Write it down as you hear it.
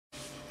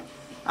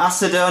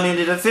Acidoni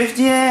did a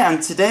 58,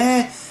 and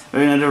today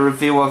we're going to do a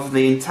review of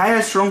the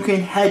entire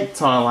Shrunken Head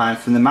toy line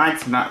from the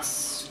Mighty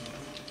Max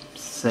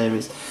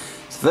series.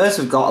 So first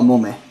we've got a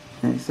mummy.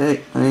 That's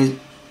it. He's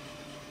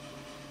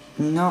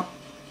not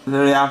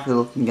very happy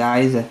looking guy,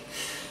 is he?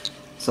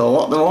 So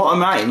what a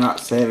Mighty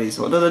Max series,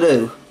 what do they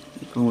do?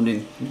 You're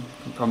wondering,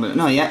 probably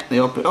not yet. They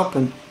open it up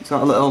and it's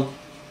got a little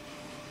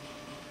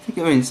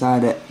figure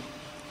inside it,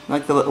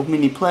 like a little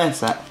mini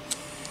playset.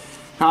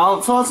 Now,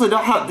 unfortunately,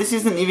 this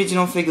isn't the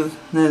original figure.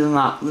 Than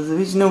that. The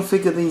original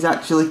figure these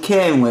actually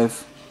came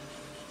with.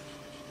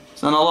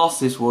 So I lost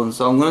this one.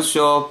 So I'm going to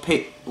show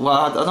well,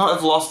 I don't know if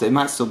I've lost it. It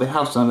might still be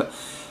house on it.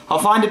 I'll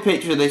find a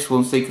picture of this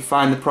one so you can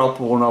find the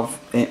proper one of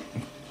it.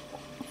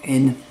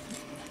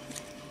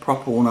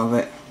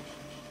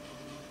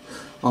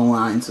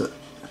 Online. So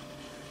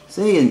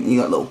see, and you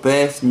got a little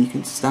base, and you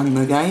can stand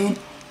the guy in.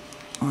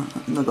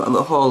 And they've got a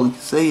little hole. You can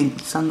see, and you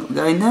can stand the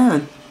guy in there,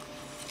 and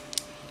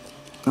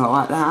not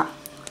like that.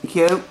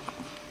 Cute.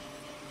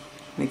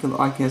 Make it look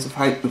like he has a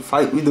fight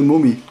with the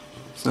mummy.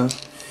 So,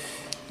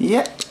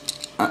 yep,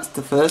 that's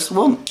the first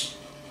one.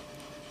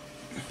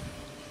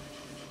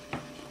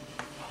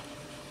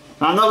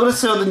 Now, I'm not going to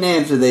show the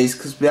names of these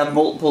because we have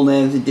multiple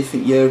names in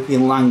different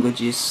European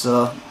languages,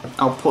 so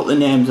I'll put the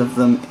names of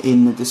them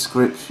in the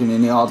description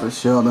in the order to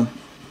show them.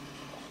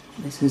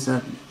 This is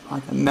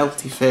like a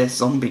melty face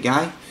zombie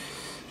guy.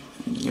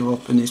 You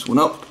open this one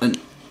up and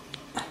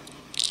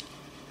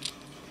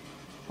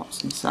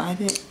what's inside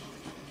it?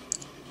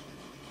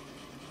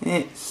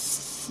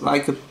 It's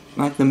like a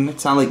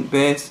metallic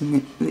base,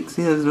 and it's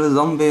here as a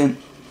zombie. And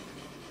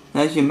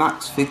there's your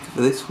Max figure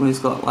for this one. It's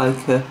got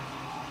like a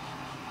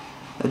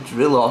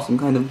drill or some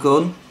kind of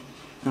gun,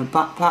 and a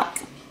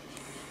backpack,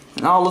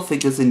 and all the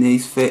figures in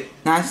these fit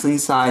nicely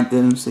inside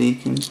them, so you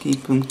can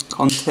keep them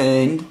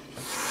contained.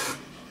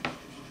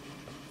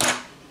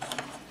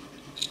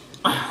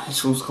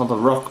 This one's called a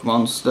rock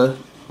monster.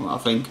 Well, I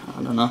think,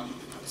 I don't know.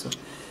 So,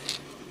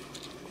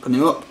 open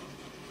him up.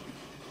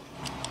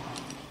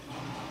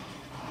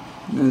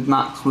 And there's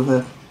Max with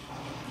a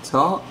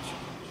torch.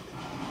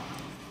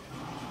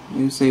 You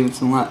can see with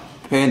some like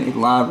painted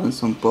lava and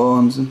some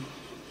bones, and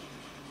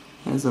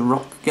there's a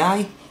rock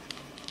guy.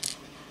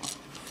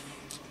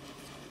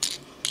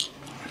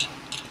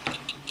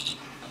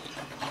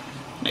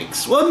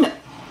 Next one,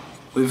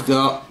 we've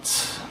got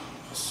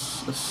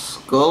a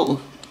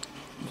skull,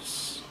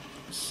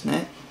 a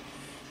snake,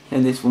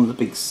 and this one's a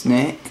big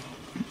snake.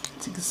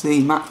 As you can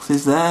see, Max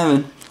is there,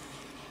 and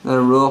there's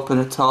a rope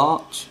and a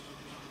torch.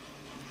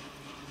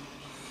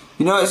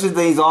 You notice with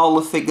these, all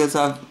the figures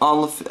have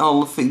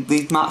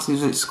these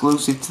Maxes are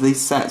exclusive to these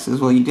sets as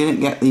well. You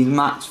didn't get these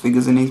Max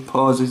figures in these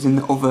poses in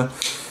the other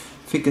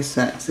figure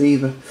sets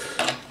either.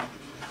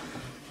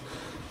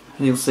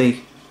 And you'll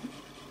see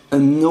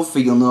another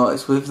thing you'll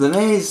notice with them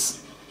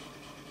is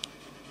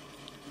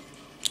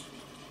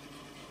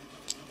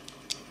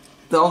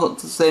they all got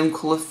the same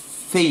colour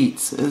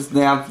feet as they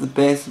have the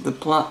base of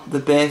the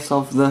base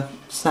of the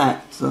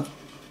set. So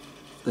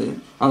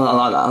I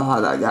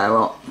like that guy a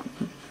lot.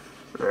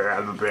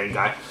 I'm a brain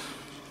guy.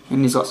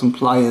 And he's got some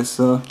pliers,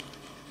 so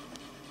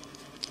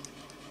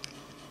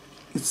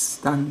it's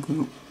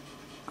standing up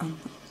and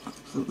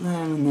that's up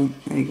there, and then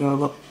there you go,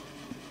 look.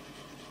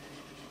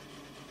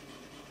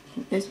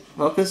 It's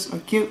focus, so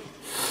cute.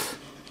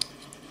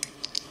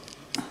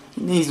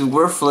 And these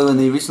were roughly, when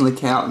they originally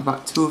came out,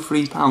 about £2 or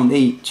 £3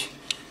 each.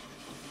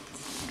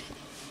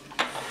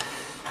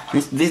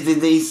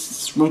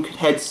 These Shrunken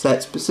Head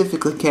sets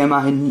specifically came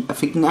out in, I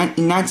think, in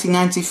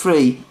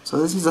 1993.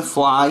 So this is a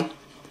fly.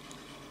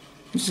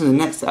 This is the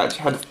next that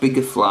actually had a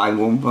bigger fly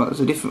one, but it was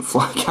a different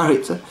fly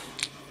character.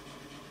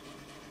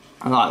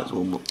 I like this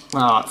one, but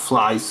I like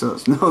flies, so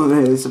it's not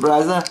really a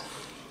surprise there.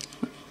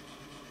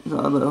 There's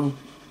got a little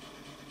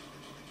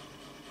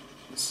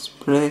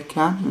spray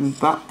can and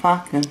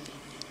backpack, and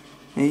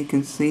there you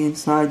can see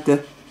inside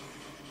the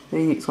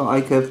thing, it's got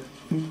like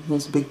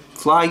there's a big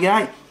fly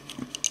guy.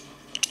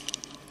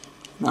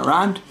 That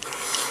round.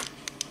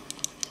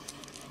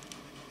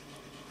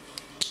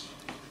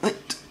 Right.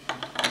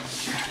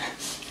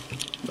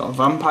 Got a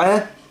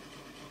vampire.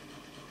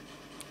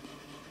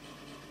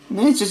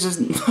 No, it's just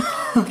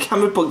the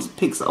camera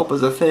picks it up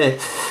as a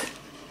face.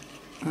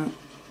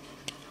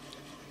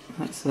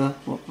 That's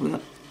what we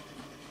got.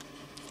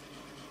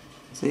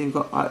 So you've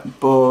got like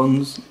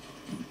bones,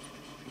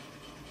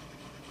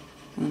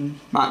 and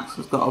Max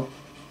has got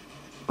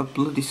a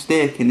bloody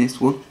stake in this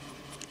one.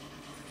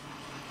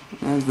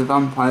 There's the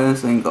vampire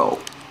saying go,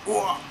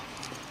 whoa,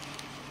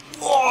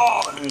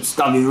 whoa, and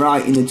stab him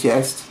right in the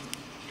chest.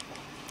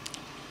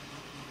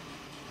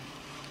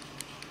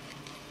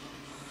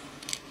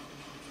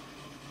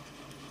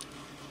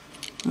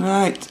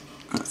 Right,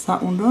 that's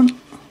that one done.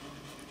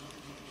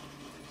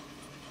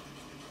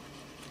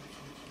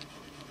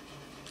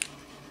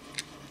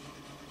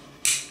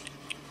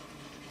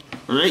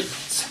 Right,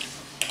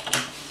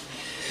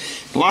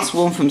 the last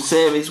one from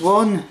series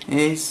 1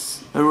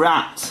 is a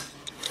rat.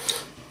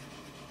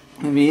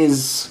 Maybe he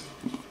is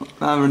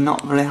rather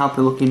not very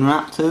happy looking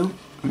rat too.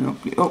 And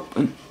open it up,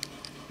 and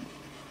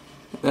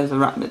there's a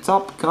rat in the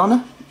top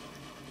corner.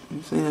 You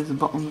can see there's the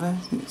bottom there.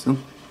 Get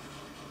some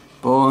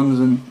bones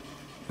and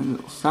a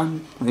little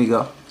sand. There you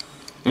go.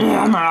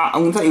 Yeah,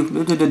 I'm gonna tell you.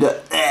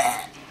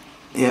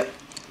 Yeah.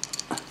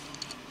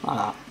 Like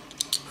that.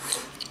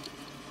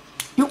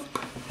 Yup.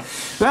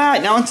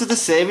 Right, now onto the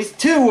Series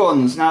 2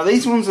 ones. Now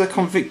these ones are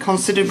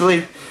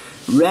considerably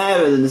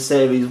rarer than the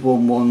Series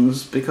 1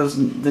 ones because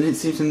they didn't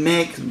seem to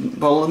make,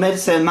 well, they made the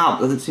same map,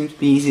 but it seems to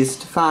be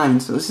easiest to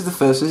find. So this is the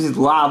first one. This is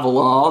Lava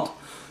Lord.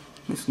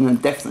 This one I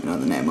definitely know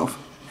the name of.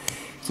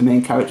 It's the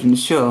main character in the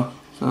show.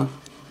 So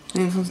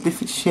this one's a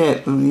different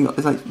shape, and you got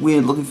this like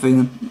weird looking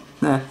thing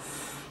there.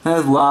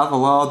 There's Lava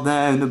Lord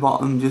there in the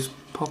bottom, just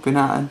popping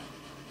at him.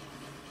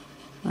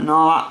 And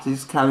all that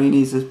he's carrying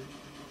is an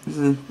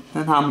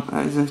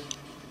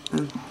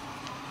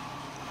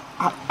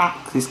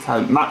axe he's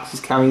carrying. Max is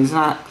carrying his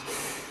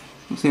axe.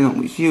 Don't see not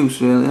much use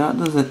really, that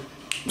does it?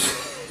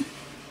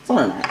 It's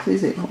not an axe,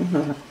 is it?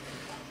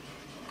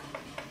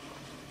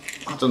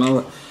 I don't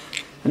know.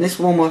 And this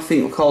one I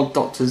think was called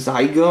Dr.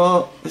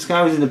 Zygote. This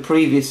guy was in the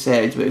previous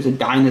series, but he was a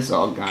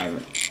dinosaur guy.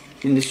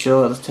 In the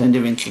show, they turned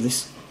him into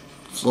this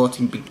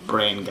floating big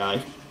brain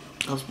guy.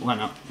 That's why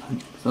not.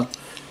 So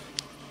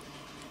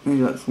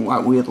maybe that's some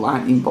like weird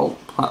lightning bolt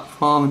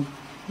platform.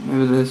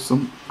 Maybe there's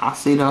some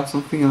acid or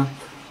something. I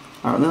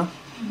don't know.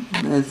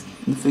 There's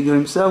the figure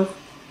himself.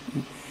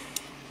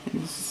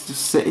 He's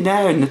just sitting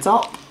there in the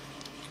top.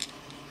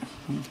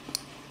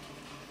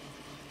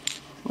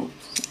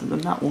 Oops, I've done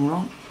that one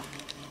wrong.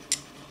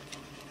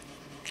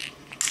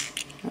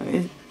 There it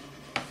is.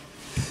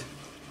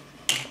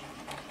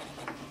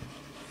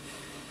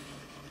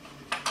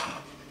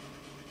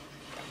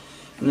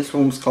 And this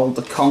one was called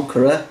the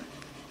Conqueror.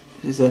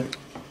 This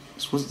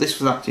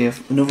was actually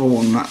another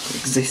one that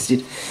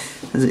existed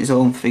as its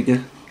own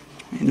figure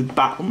in the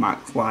Battle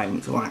Max line,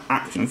 which are like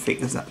action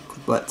figures that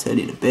could like turn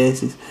into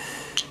bases.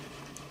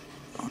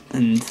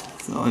 And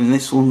so in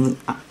this one,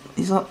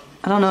 he's like,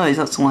 I don't know, he's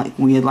got some like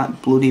weird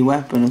like bloody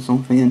weapon or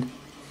something, and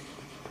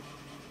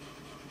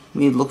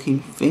weird looking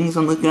things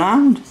on the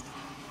ground.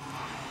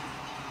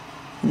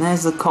 And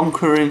there's the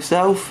Conqueror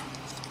himself.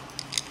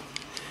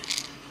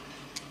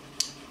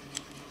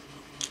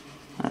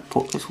 I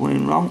put this one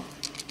in wrong.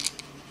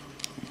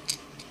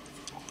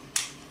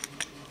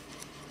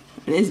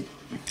 It is.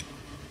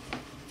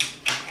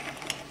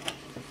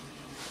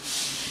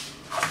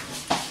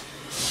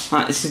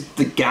 Right, this is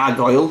the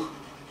Gargoyle.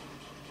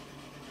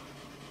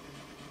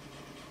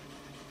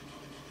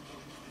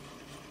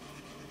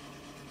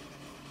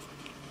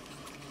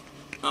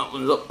 That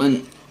one's up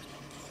and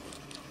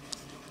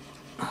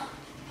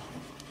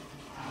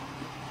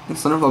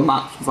it's another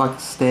match with like a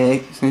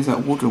stake. It's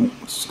like wooden,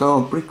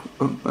 stone, brick,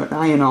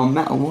 iron or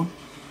metal one.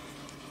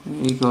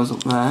 There he goes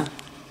up there.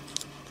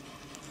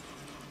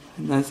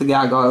 And there's the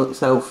Gargoyle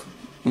itself.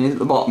 And he's at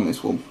the bottom of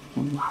this one.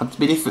 It had to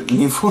be different than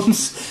the other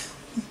ones.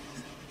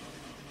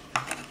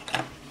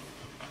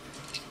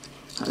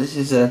 This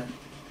is a,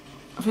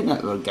 I think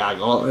that's a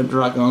Gargoyle or a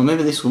Dragon, or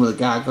maybe this one was a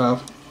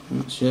Gargoyle. I'm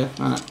not sure.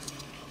 Right.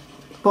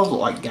 Both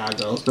look like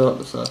gargoyles, don't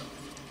they? So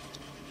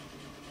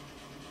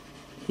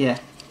yeah.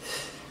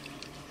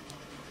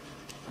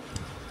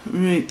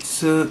 Right,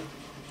 so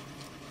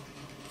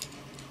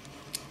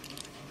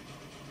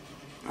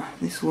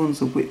this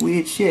one's a bit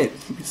weird shape.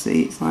 As you can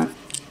see, it's like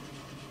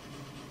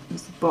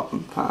there's the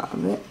bottom part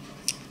of it.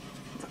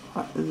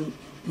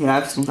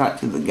 Yeah, this one's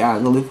actually the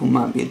gargoyle. This one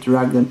might be a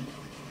dragon.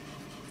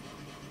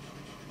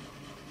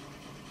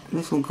 And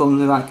this one comes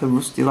with like a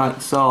rusty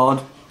like sword.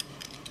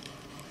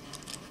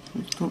 I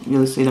don't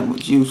really see that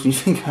much use when you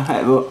think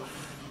about it, but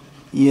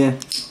yeah.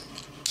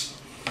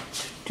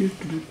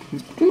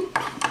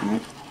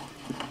 Right.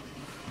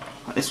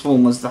 This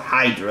one was the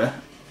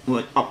Hydra. Well,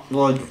 it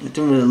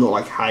doesn't really look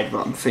like Hydra,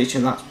 but I'm pretty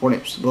sure that's what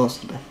it's supposed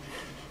to be.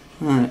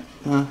 Right,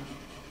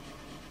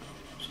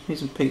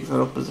 some pigs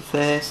are up as a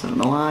face, I don't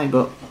know why,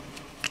 but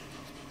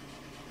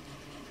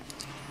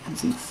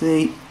as you can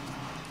see,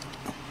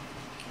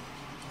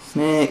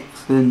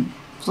 snakes, and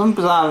for some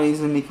bizarre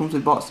reason he comes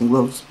with boxing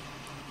gloves.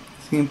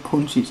 So you can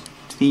punch his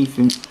teeth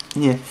in.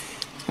 Yeah,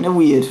 kind of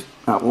weird,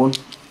 that one,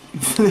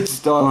 for this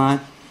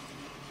storyline.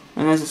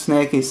 And there's the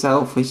snake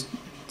itself, which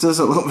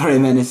doesn't look very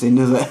menacing,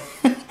 does it?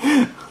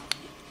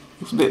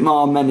 Looks a bit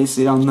more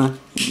menacing on the...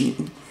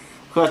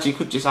 Of course, you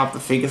could just have the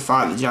figure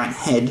fight the giant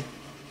head.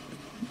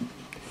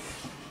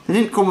 They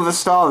didn't come with the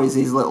stories,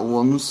 these little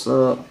ones,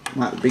 so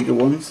like the bigger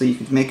ones, so you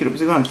could make it up as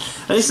you go on.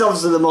 And this is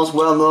obviously the most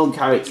well-known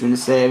character in the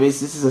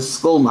series. This is a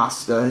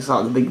Skullmaster. It's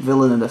like the big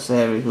villain of the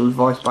series, who was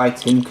voiced by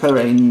Tim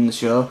Curry in the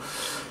show.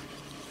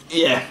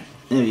 Yeah,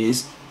 there he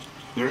is.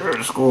 You're the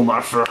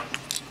Skullmaster.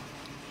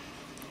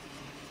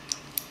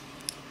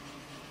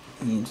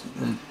 And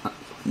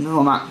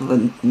no map with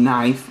a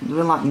knife.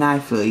 They're like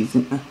knife these,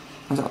 isn't there?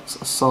 Is that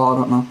a sword?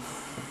 I don't know.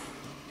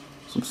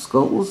 Some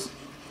skulls.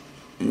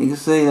 And you can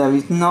see there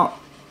he's not.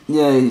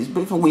 Yeah, he's a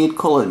bit of a weird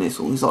colour in this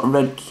one. He's got a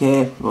red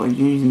cape, but he's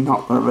usually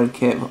not got a red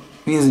cape. But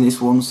he is in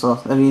this one, so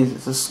there he is.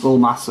 It's a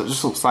Skullmaster. It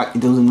just looks like he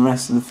does in the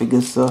rest of the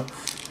figures. So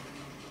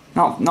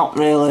not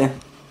really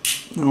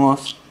the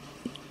most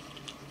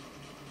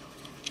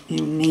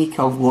unique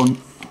of one.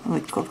 Oh,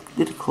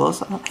 did a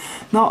close up.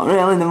 Not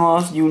really the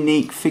most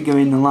unique figure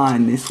in the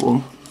line, this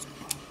one.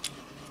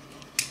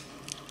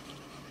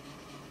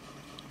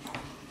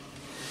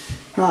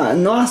 Right,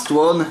 and the last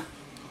one,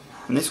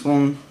 and this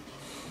one's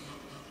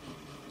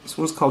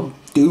called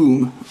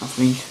Doom, I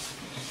think.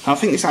 I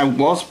think this I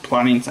was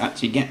planning to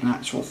actually get an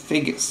actual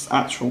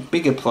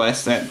bigger play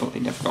set, but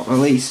it never got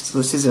released. So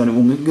this is the only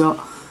one we've got.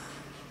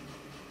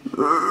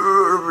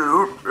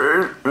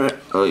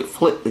 Oh,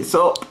 flip this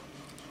up,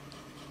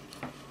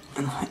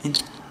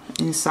 and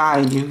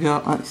inside you've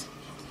got like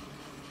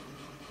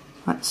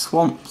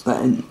swamps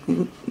there. And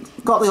you've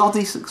got the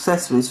oddest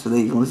accessories for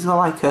these ones. It's got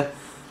like a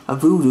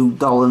voodoo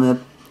doll and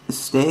a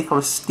stake or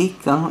a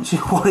stick. I'm not sure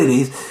what it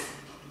is.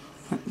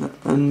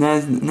 And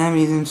there's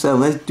Nemesis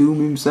himself. There's Doom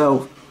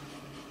himself.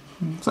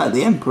 It's like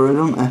the Emperor,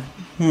 don't they?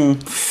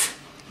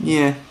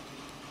 Yeah.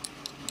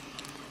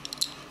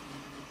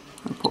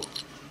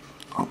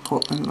 I'll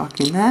put them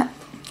back in there.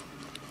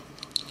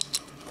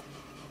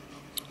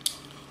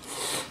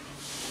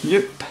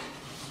 Yep.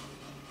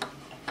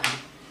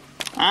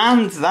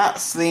 And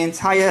that's the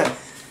entire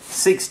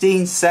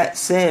 16 set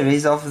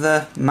series of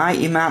the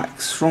Mighty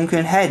Max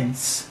Shrunken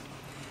Heads.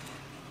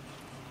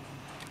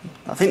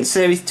 I think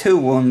series 2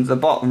 ones, the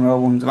bottom row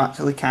ones, are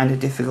actually kind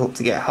of difficult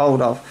to get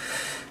hold of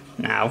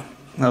now.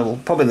 Well,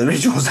 probably the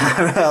originals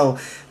are.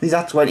 These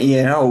are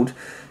 20-year old.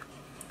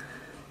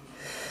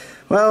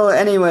 Well,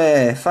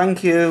 anyway,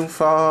 thank you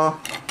for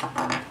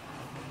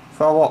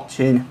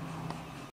watching.